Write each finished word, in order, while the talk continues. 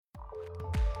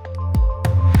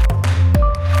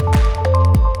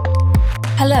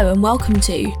Hello and welcome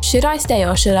to Should I Stay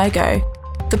or Should I Go?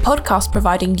 The podcast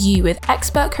providing you with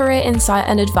expert career insight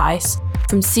and advice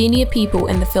from senior people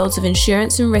in the fields of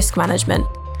insurance and risk management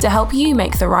to help you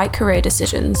make the right career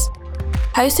decisions.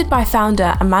 Hosted by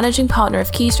founder and managing partner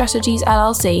of Key Strategies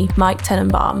LLC, Mike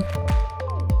Tenenbaum.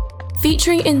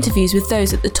 Featuring interviews with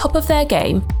those at the top of their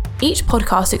game, each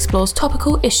podcast explores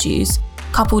topical issues,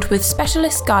 coupled with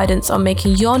specialist guidance on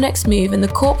making your next move in the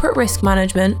corporate risk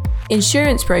management,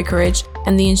 insurance brokerage,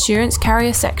 and the insurance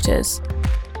carrier sectors.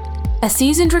 A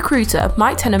seasoned recruiter,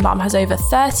 Mike Tenenbaum has over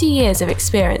 30 years of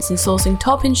experience in sourcing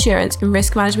top insurance and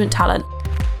risk management talent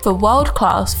for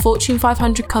world-class Fortune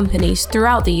 500 companies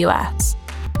throughout the US.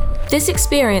 This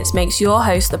experience makes your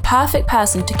host the perfect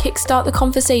person to kickstart the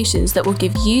conversations that will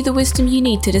give you the wisdom you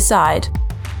need to decide,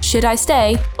 should I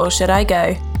stay or should I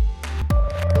go?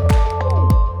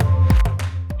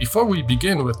 Before we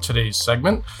begin with today's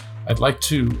segment, I'd like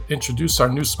to introduce our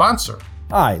new sponsor.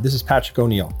 Hi, this is Patrick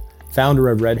O'Neill, founder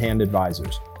of Red Hand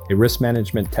Advisors, a risk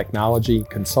management technology,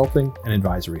 consulting, and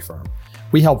advisory firm.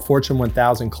 We help Fortune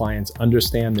 1000 clients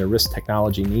understand their risk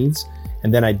technology needs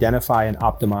and then identify and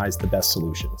optimize the best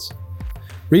solutions.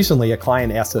 Recently, a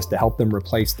client asked us to help them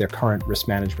replace their current risk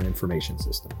management information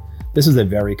system. This is a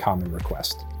very common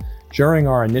request. During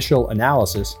our initial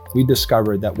analysis, we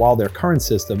discovered that while their current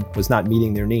system was not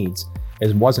meeting their needs,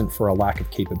 it wasn't for a lack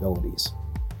of capabilities.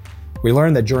 We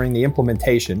learned that during the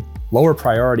implementation, lower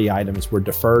priority items were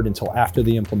deferred until after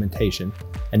the implementation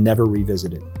and never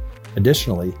revisited.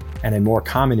 Additionally, and a more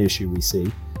common issue we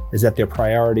see, is that their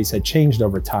priorities had changed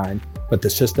over time, but the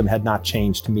system had not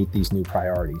changed to meet these new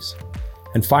priorities.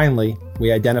 And finally,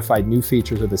 we identified new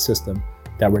features of the system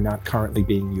that were not currently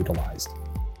being utilized.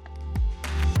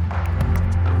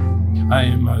 I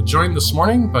am joined this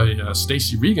morning by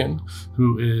Stacey Regan,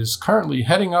 who is currently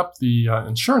heading up the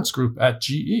insurance group at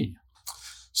GE.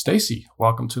 Stacey,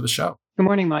 welcome to the show. Good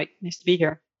morning, Mike. Nice to be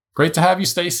here. Great to have you,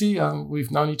 Stacey.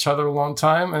 We've known each other a long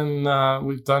time, and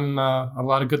we've done a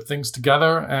lot of good things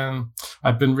together. And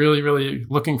I've been really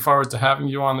looking forward to having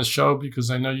you on the show because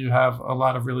I know you have a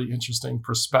lot of really interesting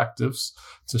perspectives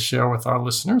to share with our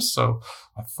listeners. So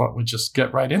I thought we'd just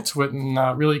get right into it and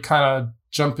really kind of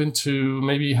jump into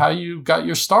maybe how you got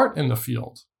your start in the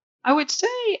field. I would say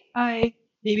I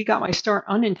maybe got my start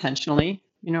unintentionally.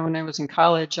 When I was in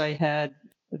college, I had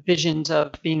visions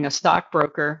of being a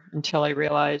stockbroker until I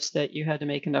realized that you had to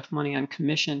make enough money on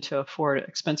commission to afford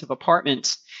expensive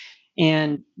apartments,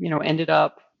 and ended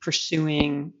up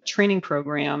pursuing a training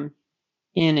program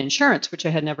in insurance, which I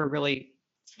had never really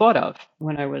thought of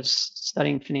when I was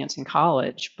studying finance in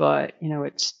college. But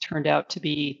it's turned out to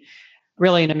be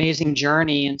really an amazing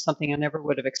journey and something I never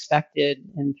would have expected,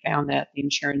 and found that the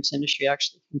insurance industry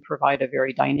actually can provide a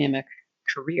very dynamic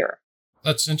career.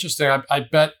 That's interesting. I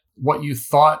bet what you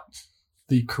thought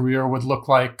the career would look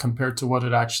like compared to what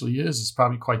it actually is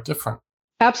probably quite different.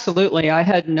 Absolutely. I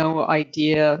had no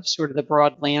idea sort of the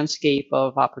broad landscape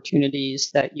of opportunities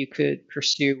that you could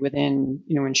pursue within,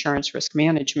 insurance risk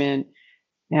management,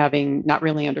 having not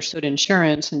really understood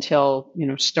insurance until,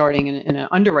 starting in an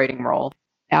underwriting role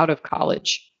out of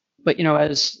college. But,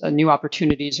 as new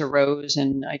opportunities arose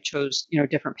and I chose,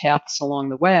 different paths along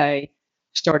the way,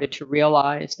 started to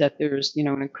realize that there's, an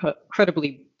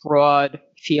incredibly broad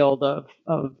field of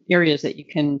areas that you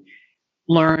can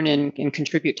learn and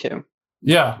contribute to.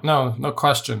 Yeah, no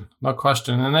question.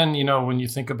 And then, when you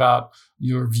think about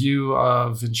your view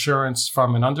of insurance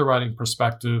from an underwriting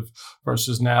perspective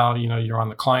versus now, you're on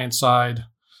the client side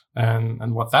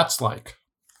and what that's like,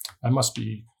 that must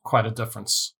be quite a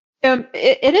difference.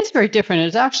 It is very different.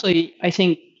 It's actually, I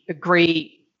think, a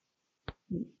great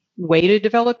way to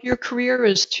develop your career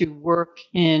is to work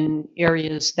in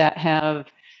areas that have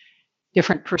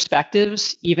different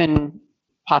perspectives, even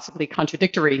possibly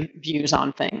contradictory views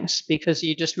on things, because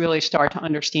you just really start to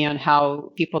understand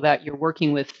how people that you're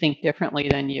working with think differently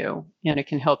than you. And it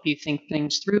can help you think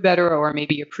things through better, or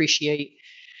maybe appreciate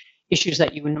issues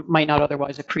that you might not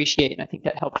otherwise appreciate. And I think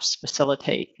that helps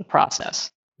facilitate the process.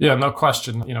 Yeah, no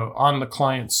question. On the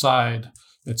client side,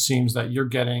 it seems that you're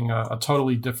getting a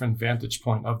totally different vantage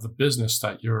point of the business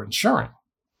that you're insuring.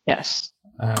 Yes.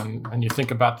 And you think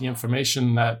about the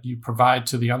information that you provide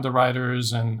to the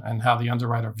underwriters and how the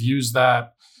underwriter views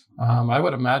that. I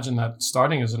would imagine that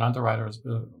starting as an underwriter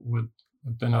would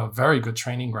have been a very good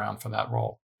training ground for that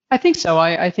role. I think so.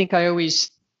 I think I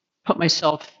always put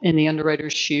myself in the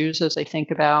underwriter's shoes as I think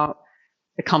about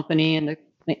the company and the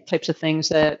types of things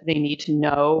that they need to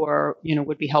know or,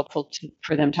 would be helpful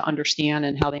for them to understand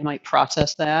and how they might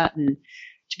process that, and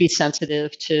to be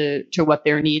sensitive to what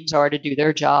their needs are to do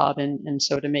their job. And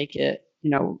so to make it,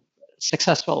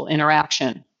 successful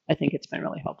interaction I think it's been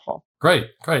really helpful. Great,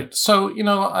 great. So,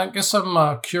 I guess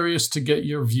I'm curious to get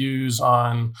your views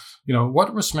on,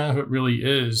 what risk management really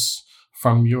is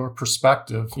from your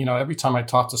perspective. Every time I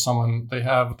talk to someone, they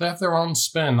have their own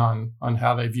spin on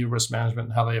how they view risk management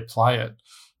and how they apply it.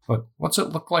 But what's it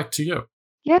look like to you?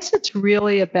 Yes, it's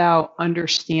really about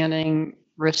understanding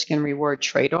risk and reward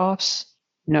trade-offs.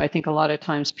 I think a lot of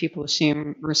times people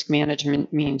assume risk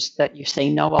management means that you say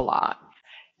no a lot.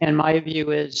 And my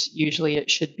view is usually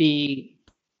it should be,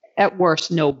 at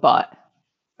worst, no but,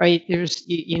 right?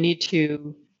 You need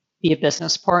to be a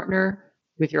business partner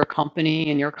with your company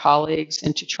and your colleagues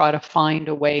and to try to find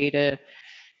a way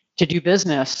to do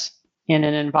business in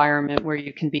an environment where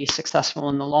you can be successful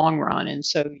in the long run. And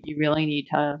so you really need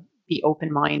to be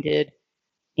open-minded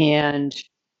and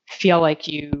feel like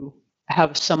you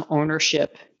have some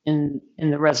ownership in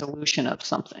the resolution of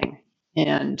something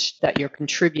and that you're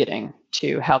contributing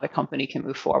to how the company can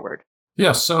move forward.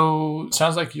 Yeah, so it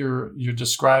sounds like you're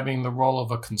describing the role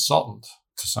of a consultant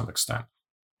to some extent.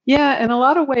 Yeah, in a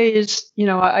lot of ways,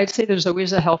 I'd say there's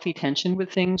always a healthy tension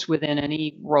with things within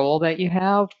any role that you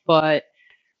have, but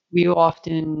we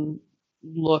often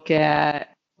look at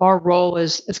our role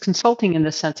as consulting in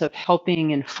the sense of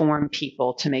helping inform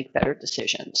people to make better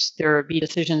decisions. There will be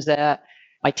decisions that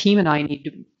my team and I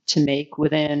need to make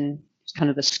within kind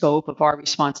of the scope of our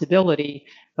responsibility,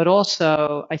 but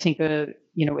also I think an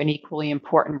equally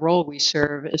important role we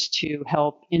serve is to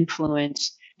help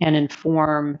influence and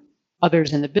inform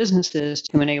others in the businesses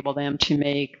to enable them to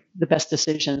make the best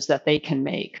decisions that they can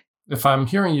make. If I'm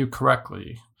hearing you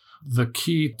correctly, the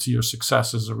key to your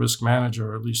success as a risk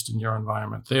manager, or at least in your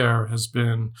environment there, has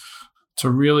been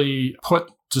to really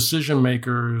put decision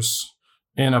makers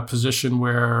in a position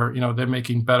where, they're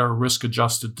making better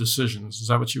risk-adjusted decisions. Is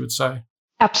that what you would say?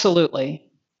 Absolutely.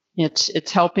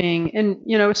 It's helping.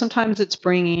 And, sometimes it's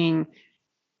bringing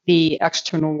the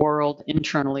external world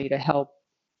internally to help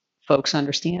folks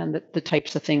understand that the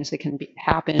types of things that can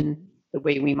happen, the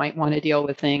way we might want to deal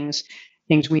with things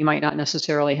we might not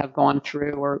necessarily have gone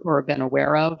through or been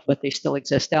aware of, but they still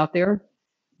exist out there,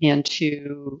 and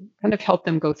to kind of help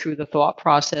them go through the thought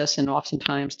process and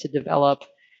oftentimes to develop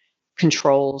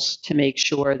controls to make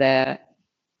sure that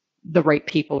the right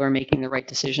people are making the right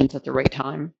decisions at the right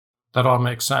time. That all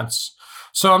makes sense.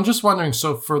 So I'm just wondering,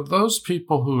 so for those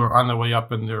people who are on their way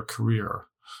up in their career,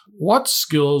 what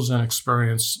skills and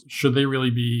experience should they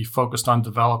really be focused on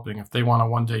developing if they want to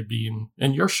one day be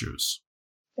in your shoes?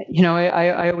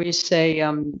 I always say,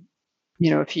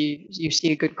 if you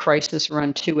see a good crisis,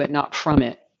 run to it, not from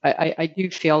it. I do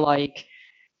feel like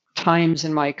times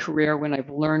in my career when I've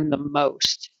learned the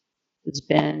most has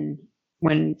been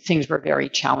when things were very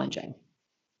challenging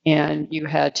and you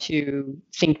had to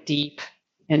think deep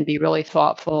and be really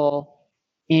thoughtful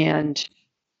and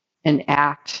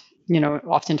act,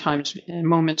 oftentimes in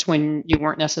moments when you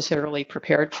weren't necessarily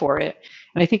prepared for it.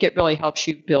 And I think it really helps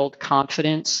you build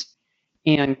confidence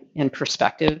and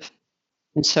perspective.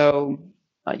 And so,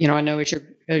 I know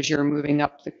as you're moving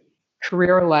up the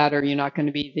career ladder, you're not going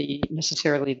to be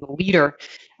necessarily the leader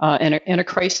in a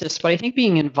crisis, but I think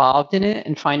being involved in it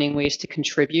and finding ways to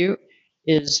contribute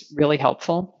is really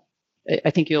helpful. I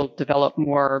think you'll develop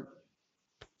more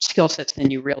skill sets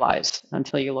than you realize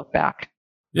until you look back.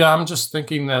 Yeah, I'm just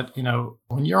thinking that,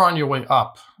 when you're on your way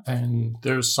up and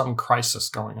there's some crisis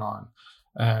going on,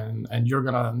 and you're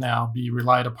going to now be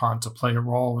relied upon to play a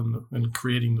role in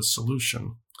creating the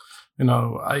solution.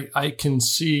 I can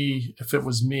see if it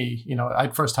was me,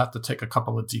 I'd first have to take a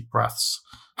couple of deep breaths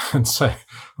and say,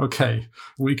 okay,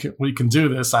 we can do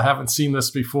this. I haven't seen this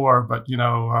before, but,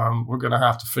 we're going to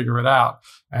have to figure it out.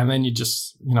 And then you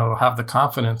just, have the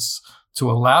confidence to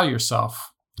allow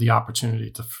yourself the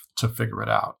opportunity to figure it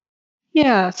out.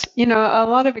 Yes. A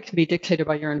lot of it can be dictated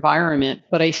by your environment,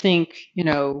 but I think,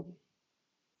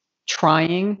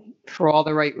 trying for all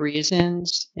the right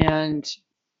reasons and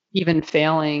even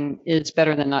failing is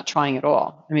better than not trying at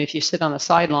all. I mean, if you sit on the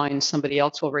sidelines, somebody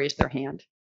else will raise their hand.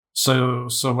 So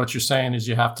what you're saying is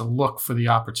you have to look for the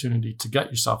opportunity to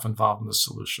get yourself involved in the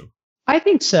solution. I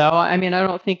think so. I mean, I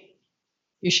don't think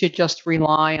you should just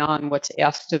rely on what's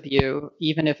asked of you,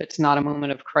 even if it's not a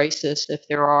moment of crisis. If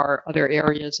there are other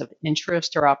areas of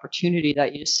interest or opportunity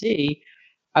that you see,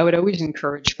 I would always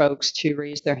encourage folks to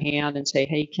raise their hand and say,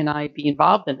 hey, can I be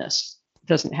involved in this? It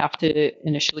doesn't have to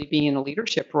initially be in a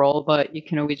leadership role, but you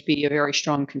can always be a very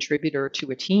strong contributor to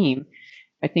a team.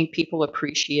 I think people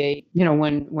appreciate,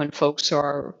 when folks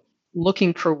are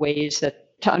looking for ways to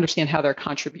understand how their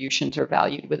contributions are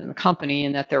valued within the company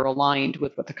and that they're aligned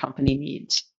with what the company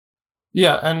needs.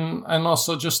 Yeah, and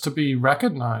also just to be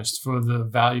recognized for the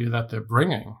value that they're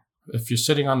bringing. If you're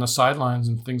sitting on the sidelines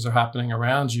and things are happening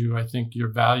around you, I think your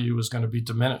value is going to be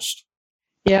diminished.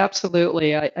 Yeah,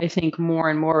 absolutely. I think more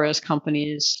and more as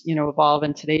companies, evolve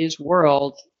in today's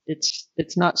world,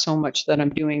 it's not so much that I'm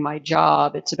doing my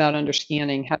job. It's about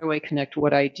understanding how do I connect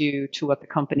what I do to what the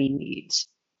company needs,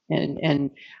 and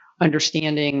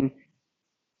understanding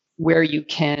where you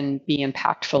can be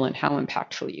impactful and how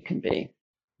impactful you can be.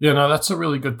 Yeah, no, that's a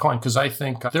really good point, because I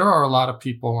think there are a lot of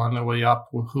people on their way up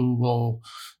who will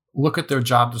look at their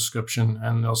job description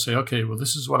and they'll say, okay, well,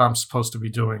 this is what I'm supposed to be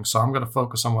doing, so I'm going to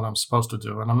focus on what I'm supposed to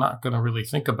do. And I'm not going to really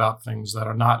think about things that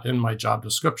are not in my job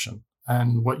description.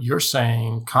 And what you're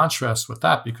saying contrasts with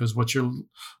that, because what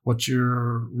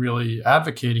you're really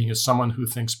advocating is someone who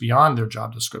thinks beyond their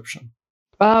job description.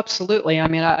 Absolutely. I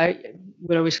mean, I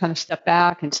would always kind of step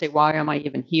back and say, why am I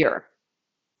even here?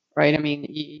 Right? I mean,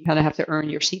 you kind of have to earn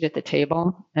your seat at the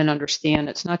table and understand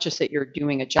it's not just that you're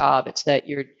doing a job, it's that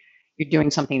you're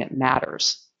doing something that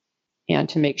matters, and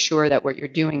to make sure that what you're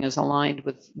doing is aligned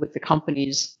with the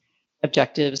company's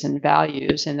objectives and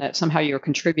values, and that somehow you're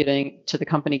contributing to the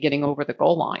company getting over the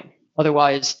goal line.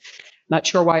 Otherwise, not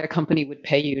sure why a company would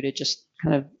pay you to just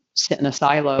kind of sit in a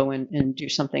silo and do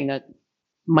something that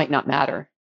might not matter.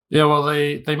 Yeah, well,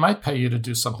 they might pay you to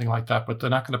do something like that, but they're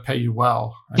not going to pay you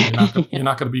well, and you're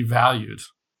not going to be valued.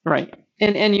 Right.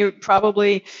 And you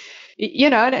probably,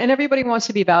 and everybody wants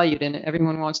to be valued, and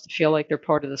everyone wants to feel like they're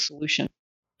part of the solution.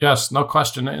 Yes, no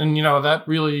question. And, that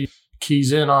really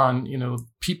keys in on,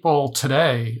 people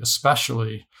today,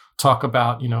 especially talk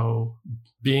about,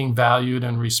 being valued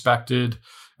and respected,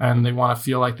 and they want to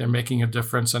feel like they're making a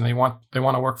difference, and they want to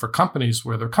work for companies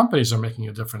where their companies are making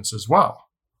a difference as well.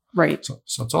 Right.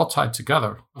 So it's all tied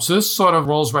together. So this sort of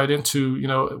rolls right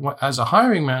into, as a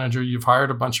hiring manager, you've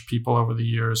hired a bunch of people over the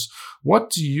years. What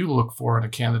do you look for in a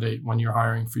candidate when you're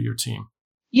hiring for your team?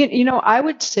 I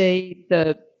would say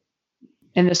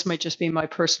and this might just be my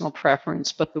personal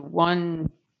preference, but the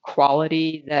one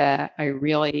quality that I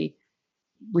really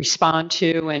respond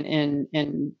to and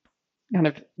kind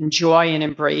of enjoy and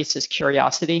embrace is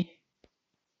curiosity.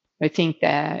 I think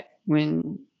that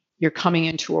when you're coming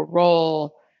into a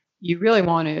role, you really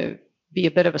want to be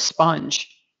a bit of a sponge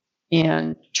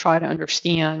and try to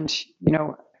understand,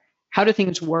 how do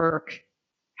things work?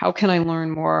 How can I learn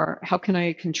more? How can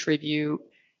I contribute?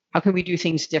 How can we do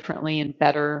things differently and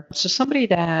better? So somebody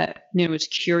that, is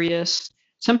curious,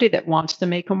 somebody that wants to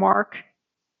make a mark,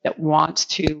 that wants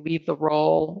to leave the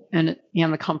role and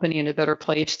the company in a better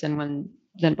place than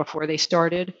before they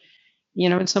started,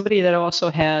 and somebody that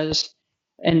also has,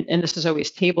 and this is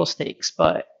always table stakes,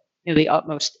 but the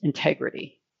utmost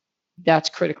integrity. That's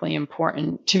critically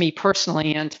important to me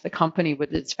personally and to the company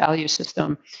with its value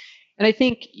system. And I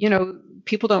think,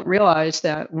 people don't realize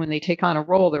that when they take on a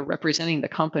role, they're representing the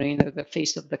company, they're the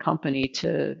face of the company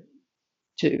to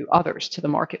others, to the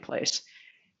marketplace.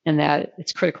 And that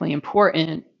it's critically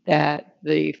important that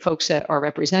the folks that are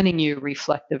representing you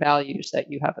reflect the values that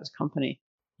you have as a company.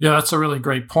 Yeah, that's a really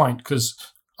great point, because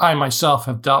I myself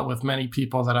have dealt with many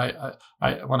people that I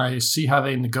when I see how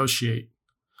they negotiate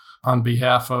on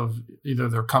behalf of either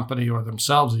their company or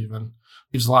themselves even,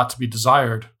 leaves a lot to be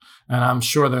desired. And I'm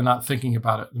sure they're not thinking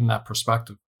about it in that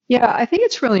perspective. Yeah, I think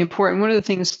it's really important. One of the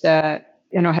things that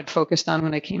I had focused on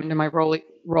when I came into my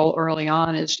role early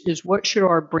on is what should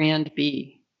our brand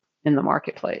be in the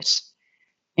marketplace?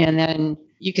 And then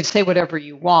you can say whatever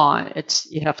you want.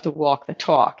 You have to walk the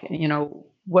talk.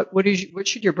 What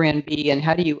should your brand be, and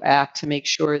how do you act to make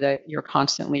sure that you're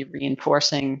constantly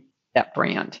reinforcing that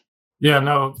brand? Yeah,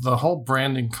 no, the whole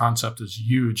branding concept is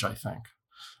huge, I think.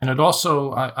 And it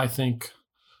also, I think,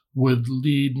 would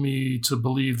lead me to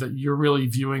believe that you're really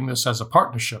viewing this as a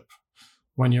partnership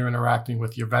when you're interacting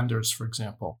with your vendors, for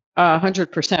example.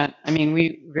 100%. I mean,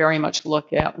 we very much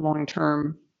look at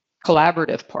long-term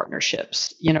collaborative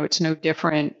partnerships. It's no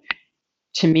different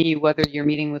to me whether you're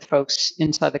meeting with folks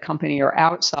inside the company or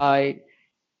outside.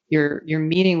 You're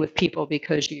meeting with people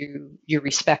because you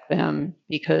respect them,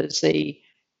 because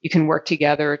you can work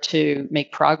together to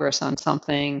make progress on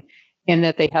something, and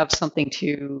that they have something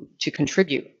to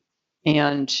contribute.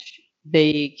 And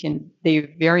they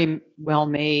very well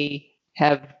may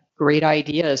have great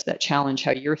ideas that challenge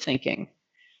how you're thinking.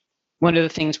 One of the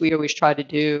things we always try to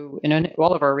do in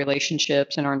all of our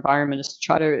relationships and our environment is to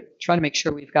try to make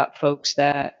sure we've got folks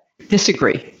that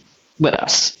disagree with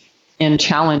us and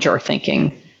challenge our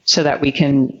thinking, so that we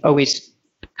can always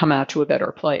come out to a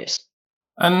better place.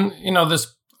 And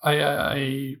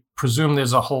I presume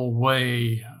there's a whole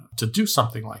way to do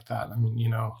something like that. I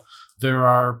mean, there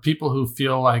are people who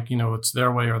feel like, it's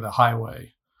their way or the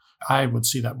highway. I would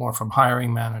see that more from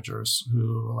hiring managers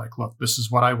who are like, look, this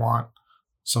is what I want.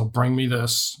 So bring me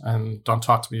this and don't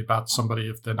talk to me about somebody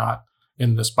if they're not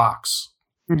in this box.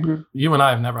 Mm-hmm. You and I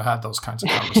have never had those kinds of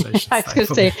conversations. I was going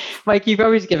to say, Mike, you've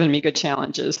always given me good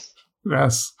challenges.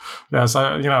 Yes.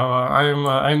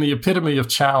 I'm the epitome of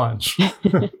challenge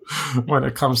when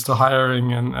it comes to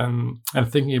hiring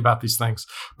and thinking about these things.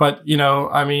 But,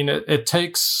 it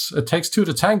takes two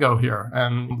to tango here,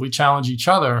 and we challenge each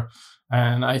other.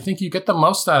 And I think you get the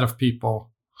most out of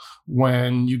people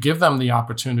when you give them the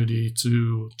opportunity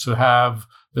to have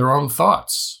their own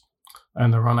thoughts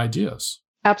and their own ideas.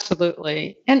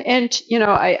 Absolutely. And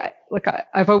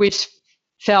I've always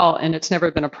felt, and it's never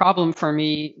been a problem for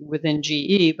me within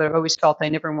GE, but I've always felt I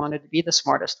never wanted to be the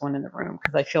smartest one in the room,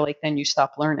 because I feel like then you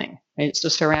stop learning. It's to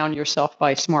surround yourself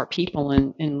by smart people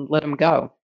and let them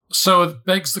go. So it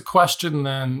begs the question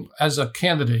then, as a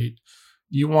candidate,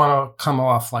 you want to come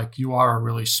off like you are a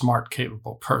really smart,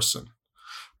 capable person,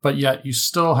 but yet you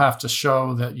still have to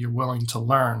show that you're willing to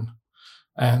learn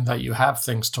and that you have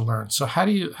things to learn. So how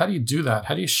do you do that?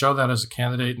 How do you show that as a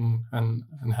candidate, and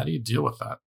how do you deal with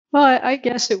that? Well, I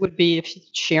guess it would be if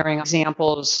sharing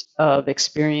examples of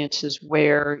experiences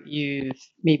where you've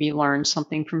maybe learned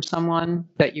something from someone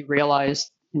that you realize,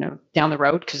 down the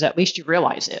road, because at least you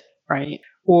realize it, right?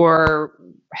 Or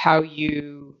how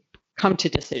you come to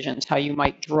decisions, how you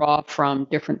might draw from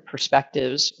different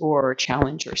perspectives or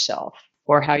challenge yourself,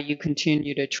 or how you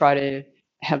continue to try to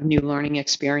have new learning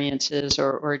experiences,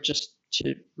 or just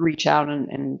to reach out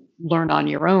and learn on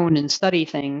your own and study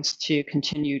things to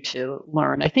continue to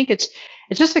learn. I think it's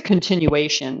just a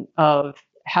continuation of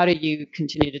how do you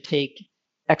continue to take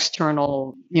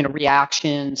external,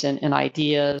 reactions and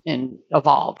ideas and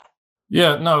evolve.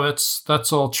 Yeah, no,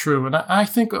 that's all true. And I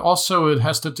think also it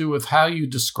has to do with how you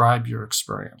describe your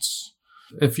experience.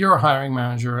 If you're a hiring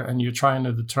manager and you're trying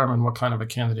to determine what kind of a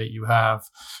candidate you have,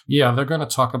 yeah, they're going to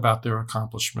talk about their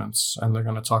accomplishments and they're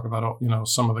going to talk about,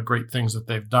 some of the great things that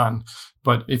they've done.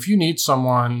 But if you need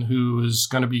someone who is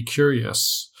going to be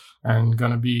curious and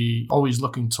going to be always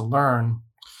looking to learn,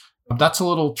 that's a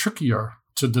little trickier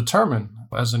to determine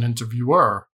as an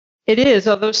interviewer. It is,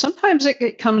 although sometimes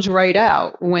it comes right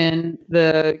out when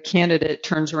the candidate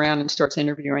turns around and starts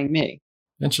interviewing me.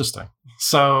 Interesting.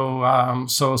 So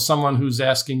someone who's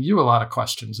asking you a lot of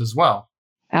questions as well.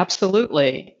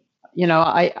 Absolutely.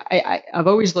 I've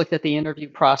always looked at the interview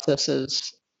process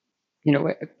as,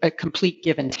 a complete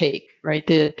give and take, right?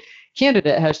 The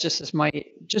candidate has just as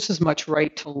much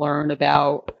right to learn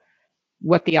about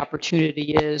what the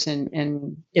opportunity is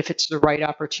and if it's the right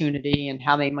opportunity and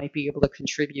how they might be able to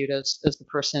contribute as the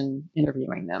person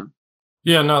interviewing them.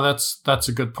 Yeah, no, that's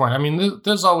a good point. I mean,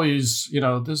 there's always,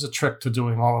 there's a trick to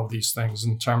doing all of these things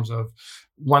in terms of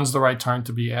when's the right time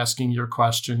to be asking your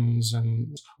questions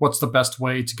and what's the best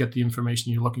way to get the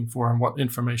information you're looking for and what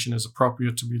information is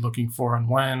appropriate to be looking for and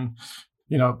when,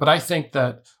 but I think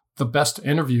that the best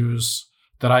interviews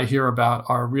that I hear about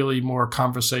are really more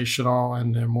conversational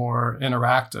and they're more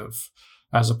interactive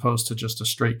as opposed to just a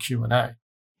straight Q&A.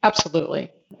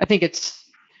 Absolutely. I think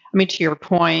to your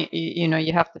point,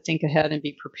 you have to think ahead and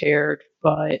be prepared,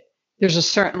 but there's a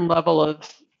certain level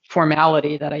of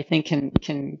formality that I think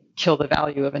can kill the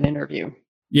value of an interview.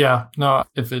 Yeah, no,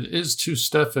 if it is too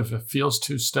stiff, if it feels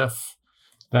too stiff,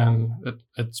 then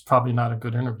it's probably not a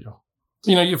good interview.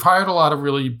 You've hired a lot of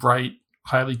really bright,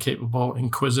 highly capable,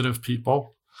 inquisitive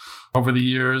people over the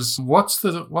years. What's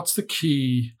the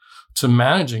key to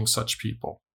managing such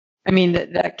people? I mean,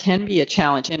 that can be a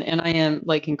challenge. And I am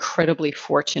incredibly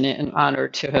fortunate and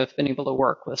honored to have been able to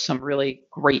work with some really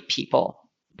great people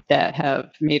that have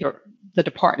made the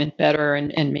department better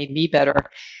and made me better.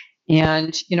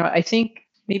 And, I think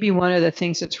maybe one of the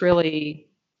things that's really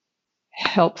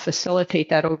helped facilitate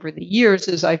that over the years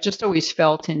is I've just always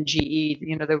felt in GE,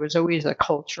 there was always a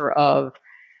culture of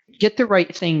get the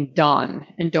right thing done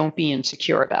and don't be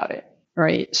insecure about it,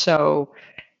 right? So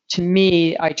to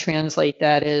me, I translate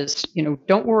that as,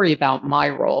 don't worry about my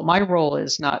role. My role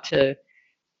is not to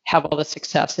have all the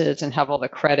successes and have all the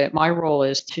credit. My role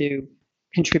is to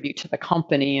contribute to the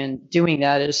company, and doing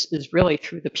that is really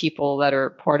through the people that are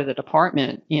part of the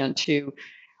department, and to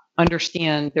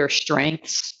understand their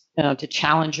strengths, to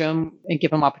challenge them and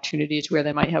give them opportunities where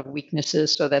they might have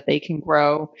weaknesses so that they can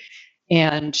grow.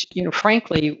 And,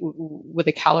 frankly, with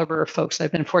the caliber of folks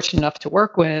I've been fortunate enough to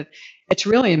work with, it's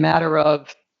really a matter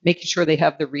of making sure they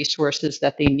have the resources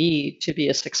that they need to be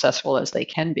as successful as they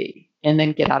can be, and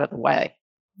then get out of the way.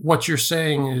 What you're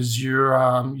saying is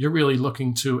you're really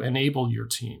looking to enable your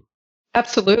team.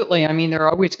 Absolutely. I mean, they're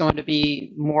always going to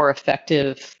be more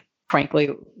effective, frankly,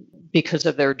 because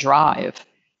of their drive,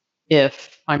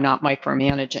 if I'm not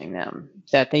micromanaging them,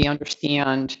 that they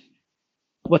understand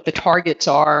what the targets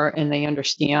are and they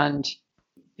understand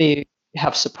they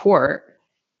have support,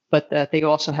 but that they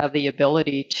also have the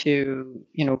ability to,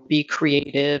 be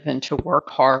creative and to work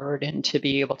hard and to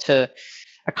be able to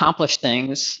accomplish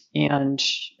things. And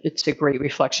it's a great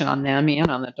reflection on them and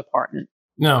on the department.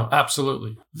 No,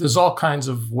 absolutely. There's all kinds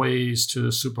of ways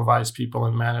to supervise people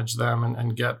and manage them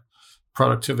and get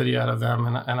productivity out of them.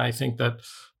 And I think that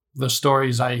the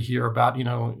stories I hear about,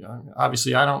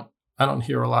 obviously I don't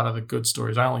hear a lot of the good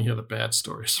stories. I only hear the bad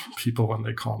stories from people when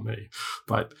they call me.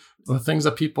 But the things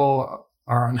that people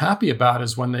are unhappy about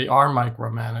is when they are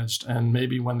micromanaged and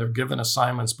maybe when they're given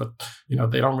assignments, but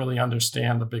they don't really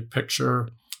understand the big picture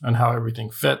and how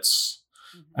everything fits.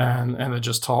 And they're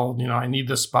just told, I need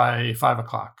this by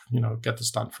 5:00, get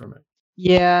this done for me.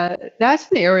 Yeah, that's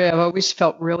an area I've always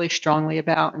felt really strongly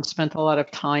about and spent a lot of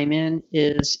time in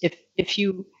is if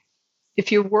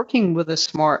you're working with a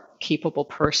smart, capable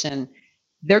person,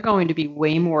 they're going to be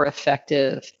way more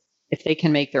effective if they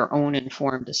can make their own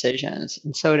informed decisions.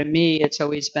 And so to me, it's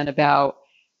always been about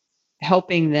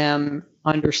helping them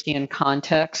understand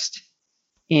context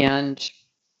and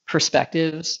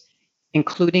perspectives,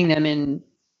 including them in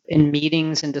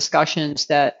meetings and discussions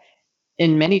that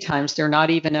in many times they're not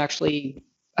even actually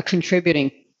a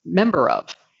contributing member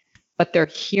of, but they're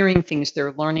hearing things,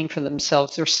 they're learning for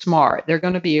themselves, they're smart. They're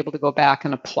going to be able to go back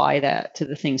and apply that to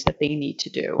the things that they need to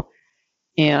do.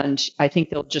 And I think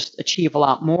they'll just achieve a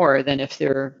lot more than if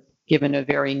they're given a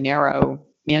very narrow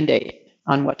mandate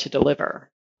on what to deliver.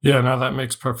 Yeah, no, that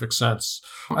makes perfect sense.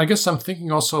 I guess I'm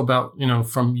thinking also about,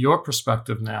 from your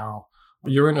perspective now,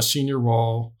 you're in a senior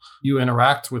role, you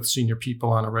interact with senior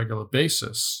people on a regular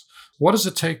basis. What does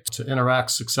it take to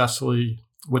interact successfully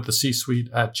with the C-suite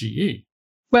at GE?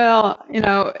 Well,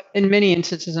 in many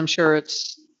instances, I'm sure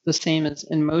it's the same as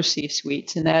in most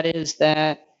C-suites, and that is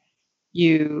that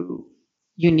you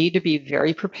need to be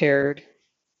very prepared.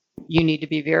 You need to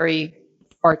be very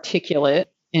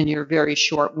articulate in your very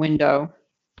short window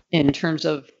in terms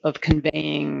of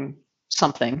conveying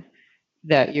something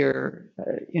that you're,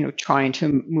 trying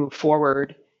to move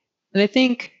forward. And I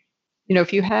think,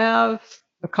 if you have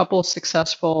a couple of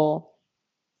successful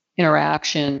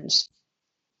interactions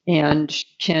and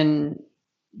can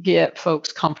get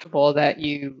folks comfortable that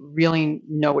you really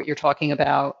know what you're talking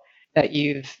about, that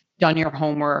you've done your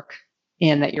homework,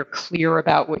 and that you're clear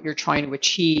about what you're trying to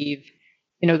achieve,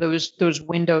 those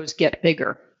windows get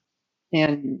bigger,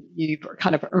 and you've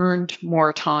kind of earned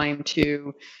more time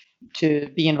to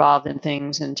be involved in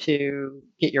things and to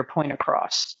get your point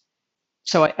across.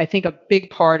 So I think a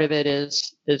big part of it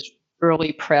is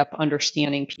early prep,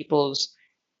 understanding people's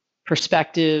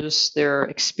perspectives, their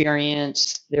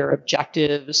experience, their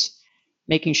objectives,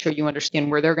 making sure you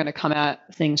understand where they're going to come at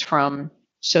things from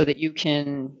so that you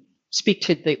can speak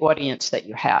to the audience that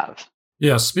you have.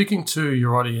 Yeah, speaking to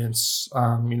your audience,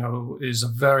 is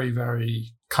a very,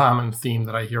 very common theme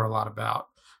that I hear a lot about.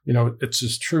 It's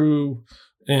as true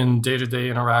in day-to-day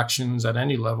interactions at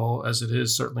any level as it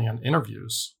is certainly in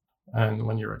interviews and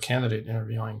when you're a candidate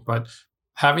interviewing. But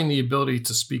having the ability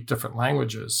to speak different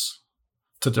languages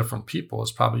to different people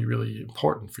is probably really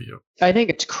important for you. I think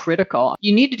it's critical.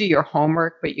 You need to do your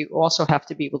homework, but you also have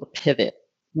to be able to pivot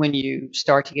when you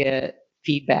start to get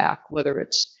feedback, whether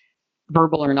it's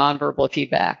verbal or nonverbal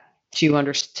feedback,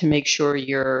 to make sure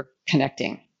you're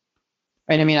connecting.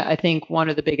 Right? I mean, I think one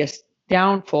of the biggest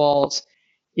downfalls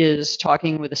is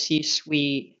talking with a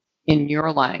C-suite in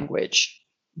your language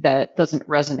that doesn't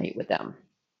resonate with them.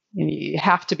 You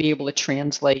have to be able to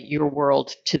translate your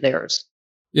world to theirs.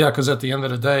 Yeah, because at the end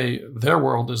of the day, their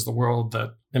world is the world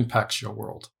that impacts your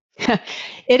world.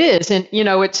 It is. And,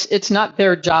 it's not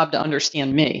their job to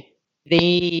understand me.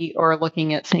 They are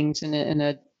looking at things in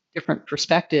a different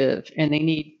perspective, and they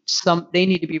need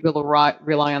to be able to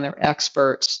rely on their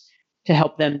experts to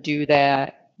help them do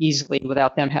that easily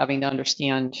without them having to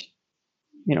understand,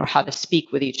 how to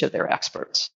speak with each of their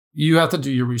experts. You have to do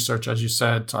your research, as you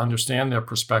said, to understand their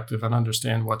perspective and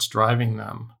understand what's driving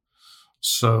them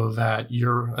so that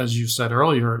as you said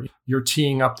earlier, you're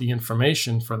teeing up the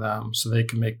information for them so they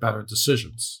can make better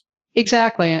decisions.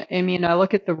 Exactly. I mean, I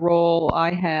look at the role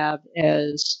I have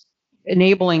as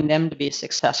enabling them to be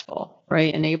successful,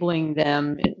 right? Enabling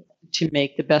them to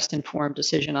make the best informed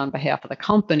decision on behalf of the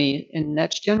company. And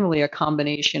that's generally a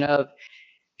combination of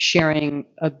sharing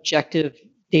objective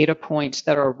data points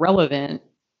that are relevant,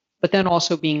 but then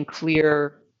also being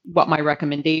clear what my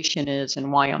recommendation is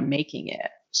and why I'm making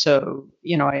it. So,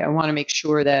 I want to make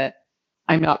sure that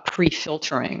I'm not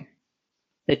pre-filtering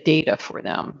the data for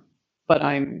them, but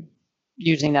I'm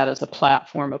using that as a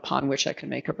platform upon which I can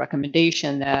make a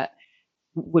recommendation that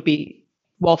would be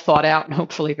well thought out and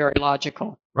hopefully very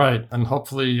logical. Right. And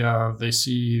hopefully they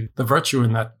see the virtue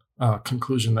in that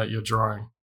conclusion that you're drawing.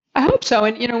 I hope so.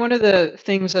 And, one of the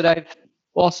things that I've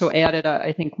also added,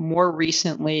 I think more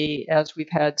recently, as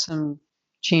we've had some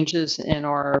changes in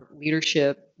our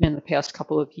leadership in the past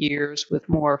couple of years with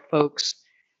more folks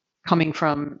coming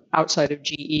from outside of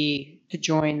GE to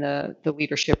join the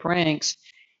leadership ranks,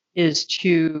 is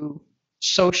to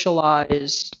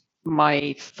socialize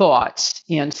my thoughts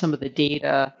and some of the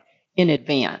data in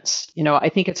advance. I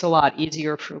think it's a lot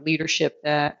easier for leadership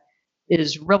that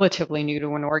is relatively new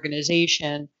to an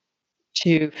organization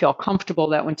to feel comfortable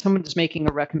that when someone is making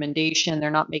a recommendation,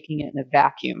 they're not making it in a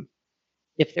vacuum.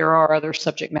 If there are other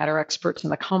subject matter experts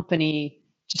in the company,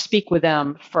 to speak with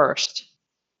them first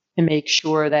and make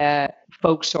sure that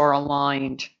folks are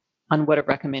aligned on what a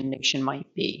recommendation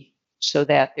might be, so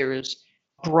that there is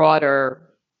a broader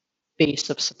base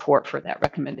of support for that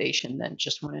recommendation than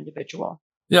just one individual.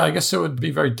 Yeah, I guess it would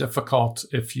be very difficult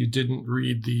if you didn't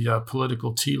read the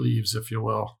political tea leaves, if you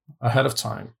will, ahead of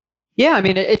time. Yeah,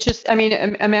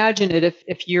 imagine it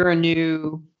if you're a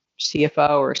new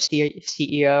CFO or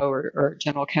CEO or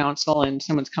general counsel and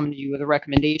someone's coming to you with a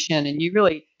recommendation and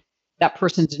that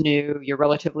person's new, you're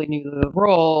relatively new to the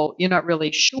role, you're not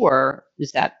really sure,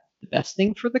 is that the best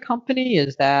thing for the company?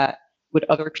 Would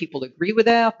other people agree with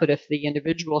that? But if the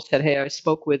individual said, hey, I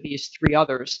spoke with these 3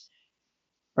 others,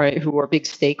 right, who are big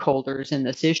stakeholders in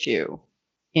this issue,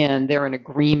 and they're in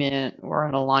agreement or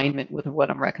in alignment with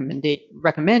what I'm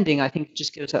recommending, I think it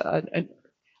just gives a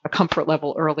comfort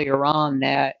level earlier on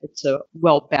that it's a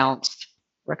well-balanced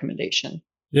recommendation.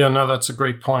 Yeah, no, that's a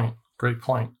great point. Great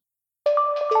point.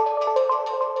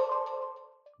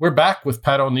 We're back with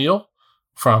Pat O'Neill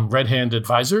from Red Hand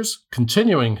Advisors,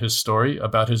 continuing his story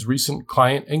about his recent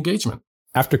client engagement.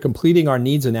 After completing our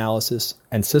needs analysis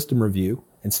and system review,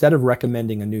 instead of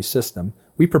recommending a new system,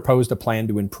 we proposed a plan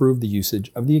to improve the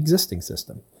usage of the existing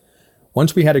system.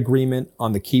 Once we had agreement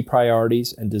on the key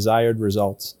priorities and desired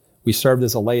results, we served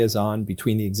as a liaison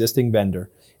between the existing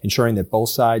vendor, ensuring that both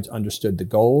sides understood the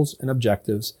goals and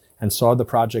objectives and saw the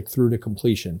project through to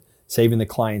completion, saving the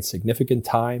client significant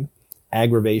time,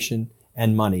 aggravation,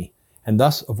 and money, and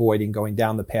thus avoiding going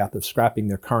down the path of scrapping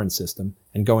their current system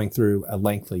and going through a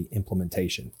lengthy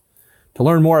implementation. To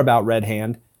learn more about Red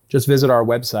Hand, just visit our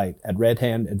website at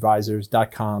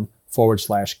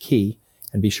redhandadvisors.com/key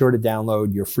and be sure to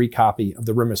download your free copy of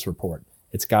the RIMIS report.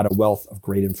 It's got a wealth of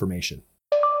great information.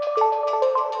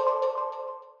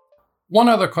 One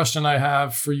other question I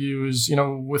have for you is,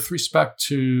 with respect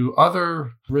to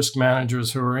other risk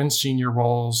managers who are in senior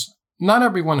roles, not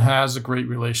everyone has a great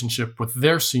relationship with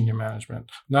their senior management.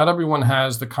 Not everyone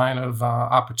has the kind of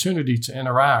opportunity to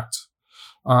interact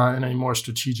in a more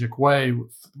strategic way,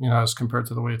 as compared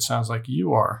to the way it sounds like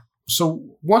you are.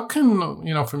 So what can,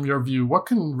 from your view, what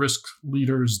can risk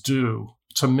leaders do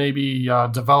to maybe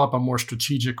develop a more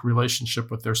strategic relationship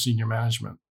with their senior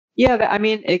management? Yeah,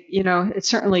 it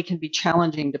certainly can be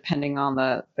challenging depending on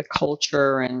the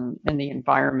culture and the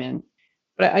environment.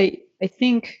 But I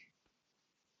think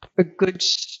a good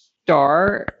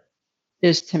start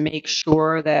is to make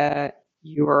sure that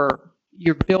you're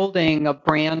building a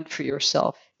brand for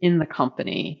yourself in the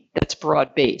company that's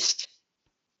broad-based,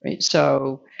 right?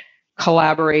 So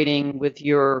collaborating with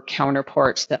your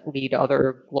counterparts that lead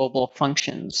other global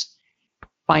functions,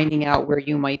 finding out where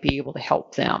you might be able to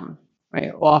help them,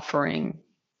 right? Offering,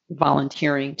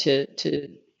 volunteering to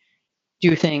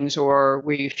do things, or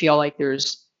where you feel like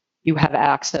you have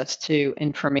access to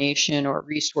information or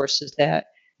resources that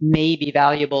may be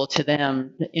valuable to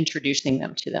them, introducing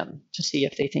them to see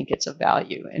if they think it's of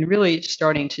value, and really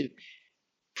starting to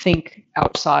think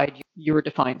outside your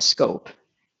defined scope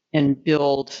and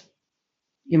build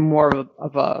more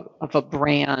of a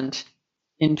brand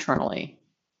internally.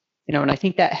 And I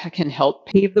think that can help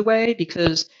pave the way,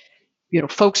 because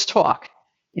folks talk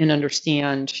and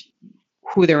understand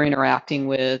who they're interacting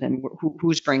with and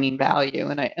who's bringing value.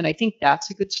 And I think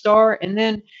that's a good start. And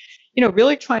then,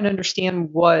 really trying to understand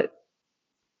what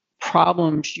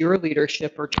problems your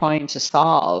leadership are trying to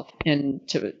solve, and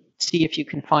to see if you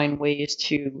can find ways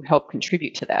to help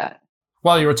contribute to that.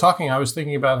 While you were talking, I was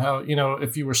thinking about how,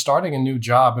 if you were starting a new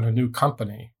job in a new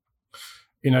company,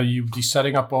 you'd be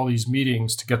setting up all these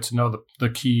meetings to get to know the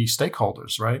key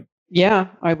stakeholders, right? Yeah,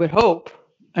 I would hope.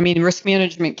 Risk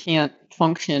management can't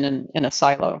function in a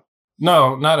silo.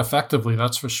 No, not effectively,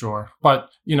 that's for sure. But,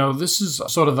 this is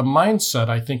sort of the mindset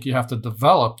I think you have to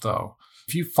develop, though.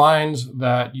 If you find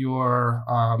that you're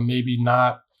maybe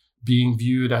not being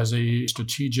viewed as a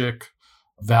strategic,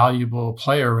 valuable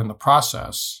player in the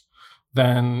process,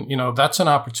 then, that's an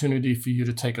opportunity for you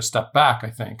to take a step back, I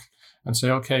think, and say,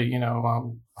 okay,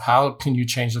 how can you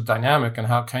change the dynamic and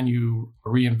how can you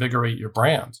reinvigorate your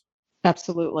brand?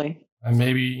 Absolutely. And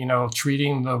maybe,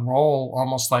 treating the role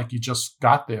almost like you just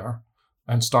got there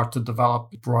and start to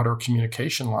develop broader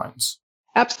communication lines.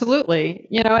 Absolutely.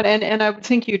 And I would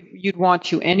think you'd want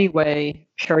to anyway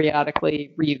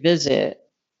periodically revisit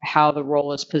how the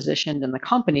role is positioned in the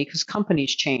company, because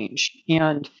companies change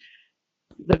and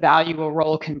the value a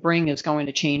role can bring is going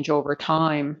to change over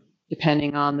time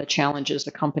depending on the challenges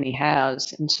the company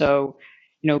has. And so,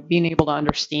 being able to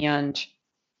understand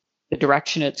the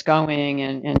direction it's going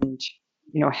and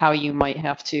how you might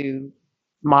have to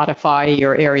modify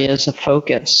your areas of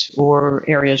focus or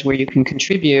areas where you can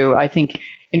contribute, I think,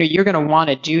 you're going to want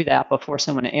to do that before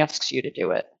someone asks you to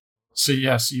do it. So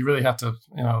yes, you really have to,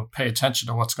 pay attention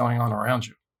to what's going on around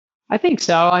you. I think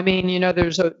so. I mean,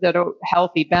 there's that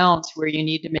healthy balance where you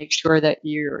need to make sure that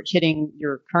you're hitting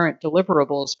your current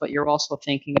deliverables, but you're also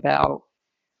thinking about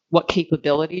what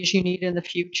capabilities you need in the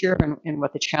future and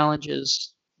what the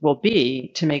challenges will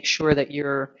be to make sure that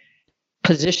you're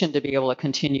positioned to be able to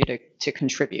continue to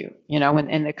contribute,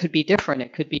 and it could be different.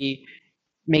 It could be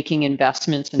making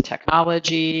investments in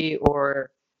technology or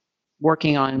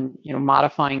working on,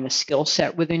 modifying the skill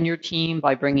set within your team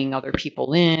by bringing other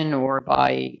people in or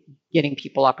by getting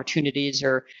people opportunities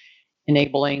or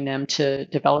enabling them to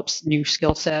develop new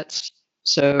skill sets.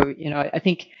 So, I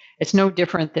think it's no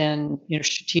different than,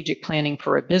 strategic planning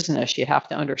for a business. You have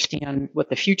to understand what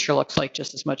the future looks like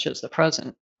just as much as the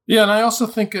present. Yeah, and I also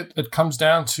think it comes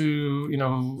down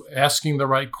to, asking the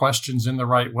right questions in the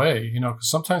right way, because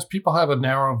sometimes people have a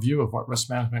narrow view of what risk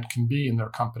management can be in their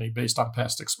company based on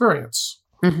past experience.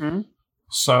 Mm-hmm.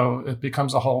 So it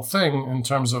becomes a whole thing in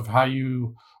terms of how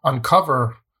you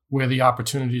uncover where the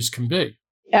opportunities can be.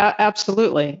 Yeah,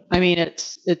 absolutely. I mean,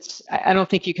 I don't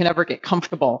think you can ever get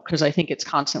comfortable because I think it's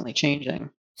constantly changing.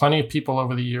 Plenty of people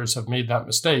over the years have made that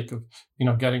mistake of,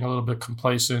 getting a little bit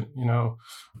complacent.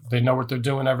 They know what they're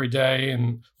doing every day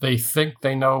and they think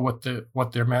they know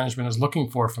what their management is looking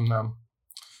for from them.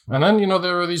 And then,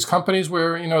 there are these companies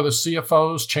where, the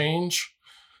CFOs change,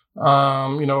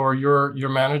 or your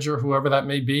manager, whoever that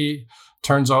may be,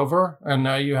 turns over and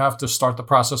now you have to start the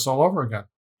process all over again.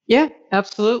 Yeah,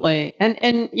 absolutely. And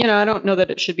I don't know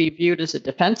that it should be viewed as a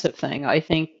defensive thing. I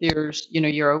think there's,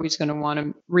 you're always going to want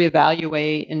to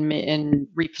reevaluate and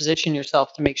reposition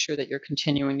yourself to make sure that you're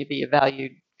continuing to be a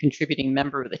valued contributing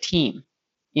member of the team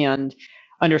and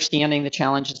understanding the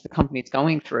challenges the company's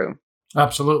going through.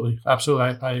 Absolutely.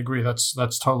 Absolutely. I agree.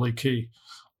 That's totally key.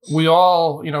 We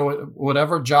all,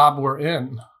 whatever job we're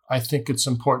in, I think it's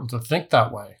important to think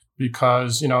that way.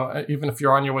 Because, even if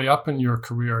you're on your way up in your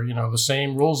career, the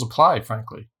same rules apply,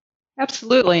 frankly.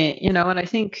 Absolutely. And I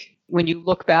think when you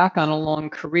look back on a long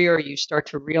career, you start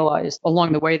to realize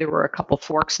along the way there were a couple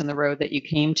forks in the road that you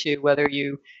came to, whether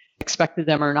you expected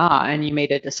them or not, and you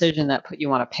made a decision that put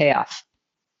you on a path.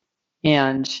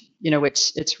 And,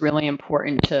 it's really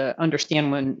important to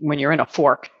understand when you're in a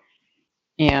fork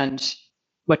and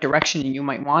what direction you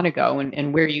might want to go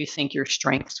and where you think your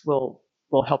strengths will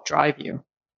help drive you.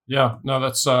 Yeah, no,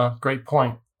 that's a great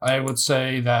point. I would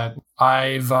say that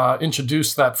I've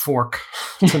introduced that fork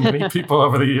to many people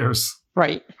over the years.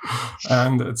 Right.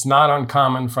 And it's not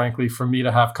uncommon, frankly, for me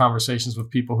to have conversations with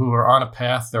people who are on a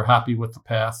path, they're happy with the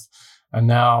path, and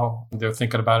now they're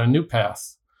thinking about a new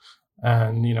path.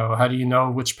 And, how do you know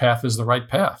which path is the right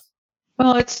path?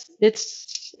 Well,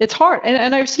 it's hard.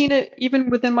 And I've seen it even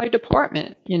within my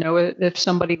department. If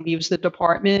somebody leaves the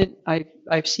department,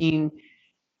 I've seen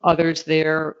others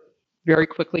there very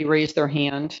quickly raise their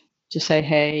hand to say,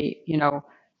 hey,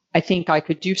 I think I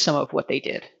could do some of what they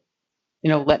did.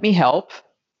 Let me help,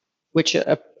 which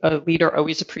a leader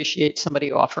always appreciates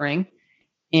somebody offering.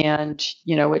 And,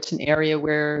 it's an area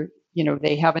where,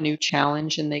 they have a new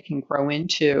challenge and they can grow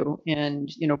into and,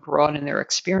 broaden their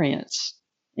experience.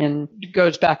 And it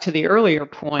goes back to the earlier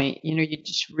point, you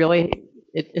just really,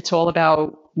 it's all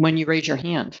about when you raise your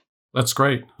hand. That's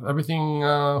great. Everything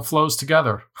flows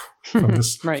together from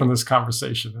this right. from this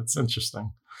conversation. It's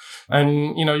interesting.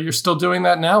 And, you're still doing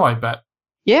that now, I bet.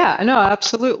 Yeah, no,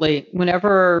 absolutely.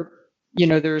 Whenever,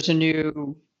 there's a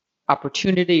new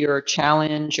opportunity or a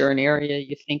challenge or an area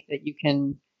you think that you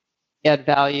can add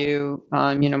value,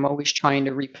 I'm always trying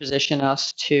to reposition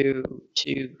us to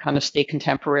kind of stay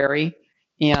contemporary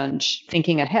and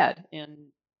thinking ahead and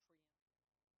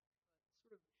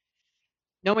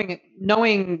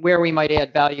knowing where we might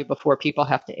add value before people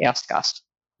have to ask us.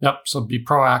 Yep. So be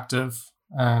proactive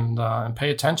and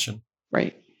pay attention.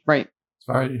 Right. It's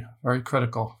very, very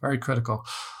critical. Very critical.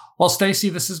 Well, Stacey,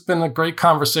 this has been a great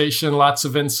conversation. Lots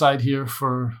of insight here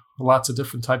for lots of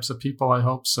different types of people, I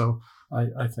hope. So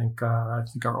I think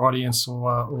our audience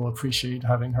will appreciate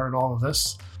having heard all of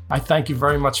this. I thank you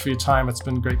very much for your time. It's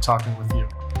been great talking with you.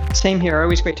 Same here.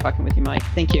 Always great talking with you, Mike.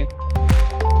 Thank you.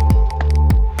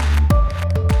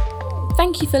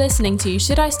 Thank you for listening to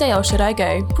Should I Stay or Should I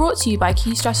Go? Brought to you by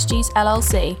Key Strategies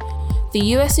LLC, the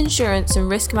US insurance and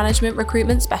risk management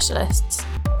recruitment specialists.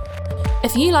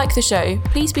 If you like the show,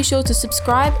 please be sure to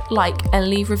subscribe, like, and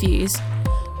leave reviews.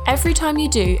 Every time you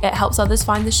do, it helps others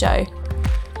find the show.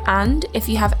 And if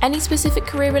you have any specific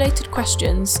career-related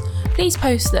questions, please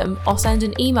post them or send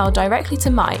an email directly to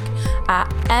Mike at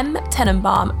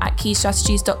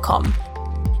mtenenbaum@keystrategies.com.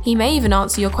 He may even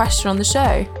answer your question on the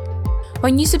show.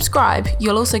 When you subscribe,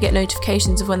 you'll also get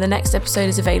notifications of when the next episode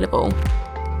is available.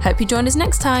 Hope you join us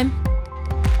next time.